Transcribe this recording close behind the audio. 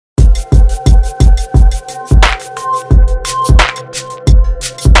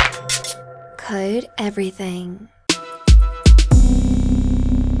Code everything.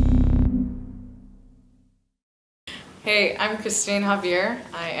 Hey, I'm Christine Javier.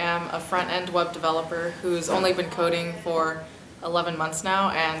 I am a front-end web developer who's only been coding for 11 months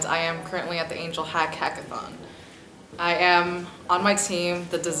now, and I am currently at the AngelHack Hackathon. I am on my team,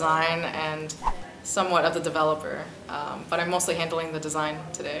 the design and somewhat of the developer, but I'm mostly handling the design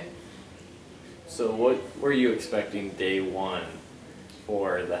today. So what were you expecting day one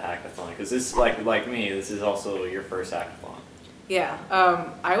for the hackathon? Because this, like me, this is also your first hackathon. Yeah,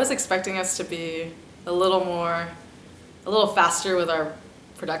 I was expecting us to be a little faster with our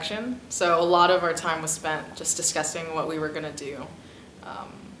production. So a lot of our time was spent just discussing what we were going to do.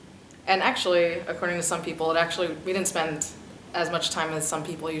 And actually, according to some people, we didn't spend as much time as some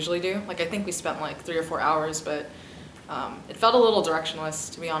people usually do. Like, I think we spent like 3 or 4 hours, but it felt a little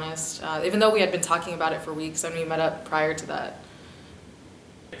directionless, to be honest, even though we had been talking about it for weeks and we met up prior to that.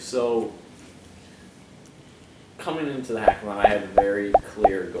 So, coming into the hackathon, I had a very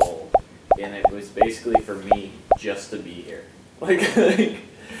clear goal, and it was basically for me just to be here. What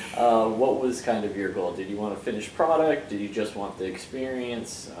was kind of your goal? Did you want a finished product? Did you just want the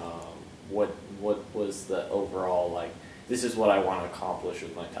experience? What was the overall, like, this is what I want to accomplish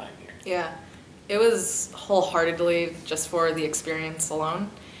with my time here? Yeah. It was wholeheartedly just for the experience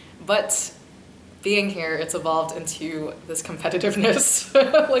alone, but being here, it's evolved into this competitiveness.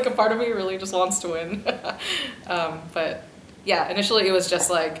 Like, a part of me really just wants to win. But yeah, initially it was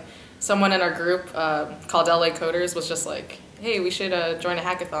just like someone in our group called LA Coders was just like, hey, we should join a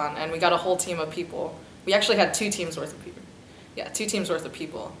hackathon, and we got a whole team of people. We actually had 2 teams worth of people. Yeah, 2 teams worth of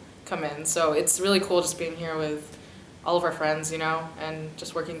people come in. So it's really cool just being here with all of our friends, you know, and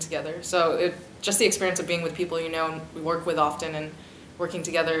just working together. So just the experience of being with people, you know, and we work with often, and working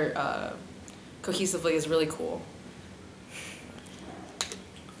together cohesively is really cool.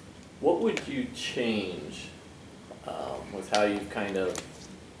 What would you change with how you've kind of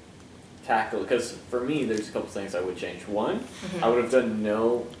tackled, because for me there's a couple things I would change. One, I would have done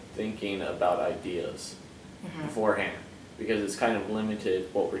no thinking about ideas beforehand, because it's kind of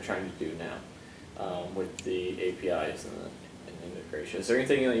limited what we're trying to do now with the APIs and integration. Is there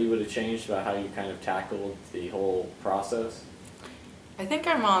anything that you would have changed about how you kind of tackled the whole process? I think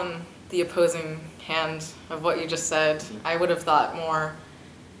I'm on the opposing hand of what you just said. I would have thought more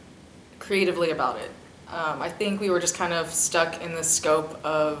creatively about it. I think we were just kind of stuck in the scope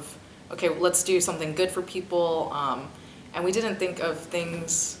of, okay, let's do something good for people, and we didn't think of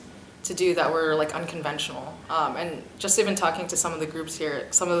things to do that were like unconventional. And just even talking to some of the groups here,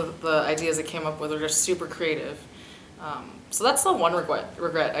 some of the ideas that came up with were just super creative. So that's the one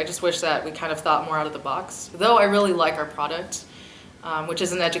regret. I just wish that we kind of thought more out of the box. Though I really like our product, which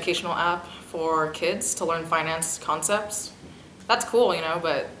is an educational app for kids to learn finance concepts. That's cool, you know,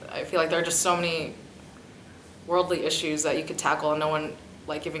 but I feel like there are just so many worldly issues that you could tackle and no one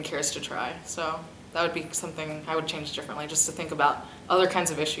like even cares to try. So that would be something I would change differently, just to think about other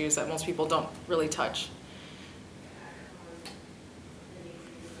kinds of issues that most people don't really touch.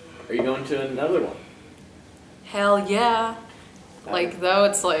 Are you going to another one? Hell yeah. Like, though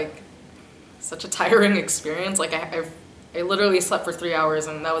it's like such a tiring experience. Like, I literally slept for 3 hours,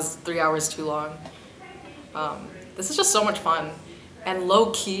 and that was 3 hours too long. This is just so much fun. And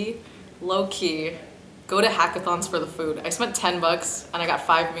low key, go to hackathons for the food. I spent $10 and I got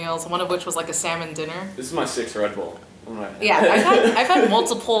 5 meals, one of which was like a salmon dinner. This is my 6th Red Bull. Yeah, I've had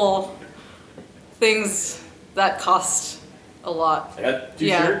multiple things that cost a lot. I got 2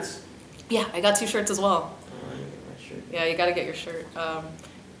 shirts? Yeah, I got 2 shirts as well. Yeah, you gotta get your shirt.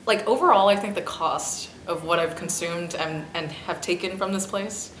 Like, overall, I think the cost of what I've consumed and have taken from this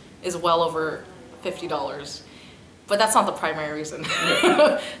place is well over $50. But that's not the primary reason.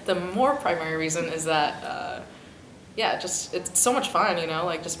 The more primary reason is that, yeah, just it's so much fun, you know,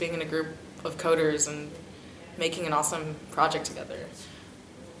 like just being in a group of coders and making an awesome project together.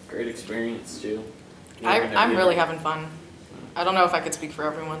 Great experience too. I'm really having fun. I don't know if I could speak for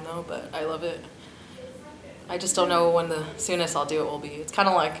everyone though, but I love it. I just don't know when the soonest I'll do it will be. It's kind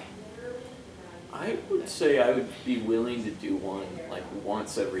of like, I would say I would be willing to do one like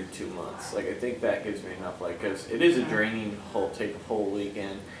once every 2 months. Like, I think that gives me enough, like, because it is a draining take a whole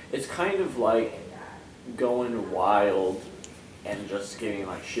weekend. It's kind of like going wild and just getting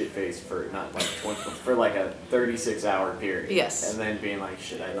like shit-faced for not like 20, for like a 36-hour period. Yes. And then being like,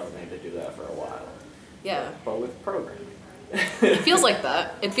 shit, I don't need to do that for a while. yeah. But with programming. It feels like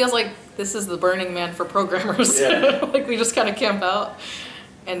that. It feels like this is the Burning Man for programmers. Yeah. Like, we just kind of camp out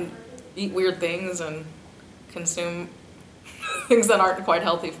and eat weird things and consume things that aren't quite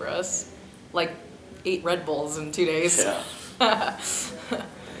healthy for us. Like 8 Red Bulls in 2 days. Yeah.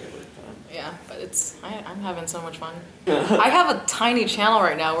 Yeah, but I'm having so much fun. I have a tiny channel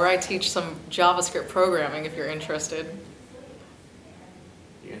right now where I teach some JavaScript programming if you're interested.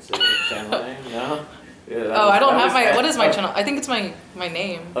 You can say your channel name? No? Yeah, I don't have what is my channel? I think it's my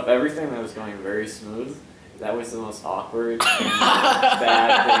name. Of everything that was going very smooth, that was the most awkward and bad thing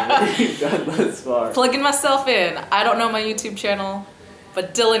that you've done thus far. Plugging myself in. I don't know my YouTube channel,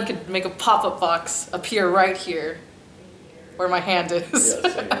 but Dylan could make a pop-up box appear right here where my hand is. Yes,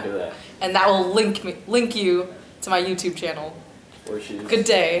 I can do that. And that will link you to my YouTube channel. Where she's, Good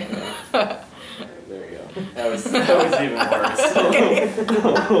day. There you go. That was even worse.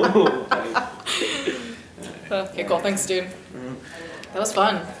 Okay, cool. Thanks, dude. That was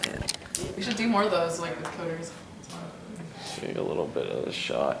fun. We should do more of those, like with coders. Take a little bit of the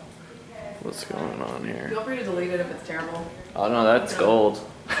shot. What's going on here? Feel free to delete it if it's terrible. Oh no, that's gold.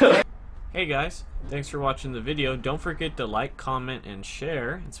 Hey guys, thanks for watching the video. Don't forget to like, comment, and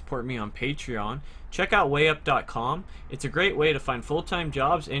share, and support me on Patreon. Check out wayup.com. It's a great way to find full-time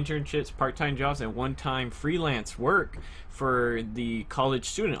jobs, internships, part-time jobs, and one-time freelance work for the college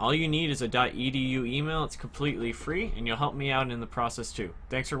student. All you need is a .edu email. It's completely free, and you'll help me out in the process too.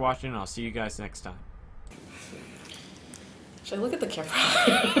 Thanks for watching, and I'll see you guys next time. Should I look at the camera?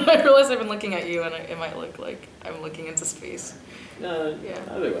 I realize I've been looking at you, and it might look like I'm looking into space. No, Yeah.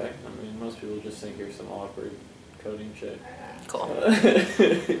 either way. I mean, most people just think you're some awkward coding shit. Cool.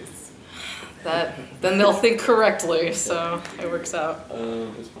 Then they'll think correctly, so it works out.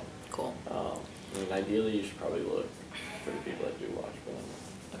 It's fun. Cool. I mean, ideally, you should probably look for the people that do watch, but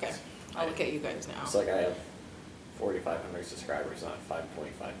Okay, I'll look at you guys now. it's like I have 4,500 subscribers, not 5.5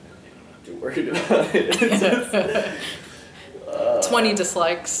 million. I'm not too worried about it. It's just, 20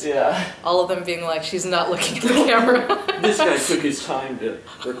 dislikes. Yeah. All of them being like, she's not looking at the camera. This guy took his time to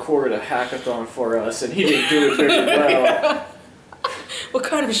record a hackathon for us, and he didn't do it very well. What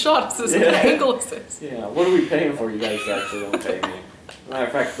kind of shot is this? What kind of angle is this? Yeah, what are we paying for? You guys actually don't pay me. Matter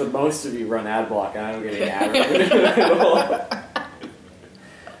of fact, the most of you run ad block, and I don't get any ad revenue at all.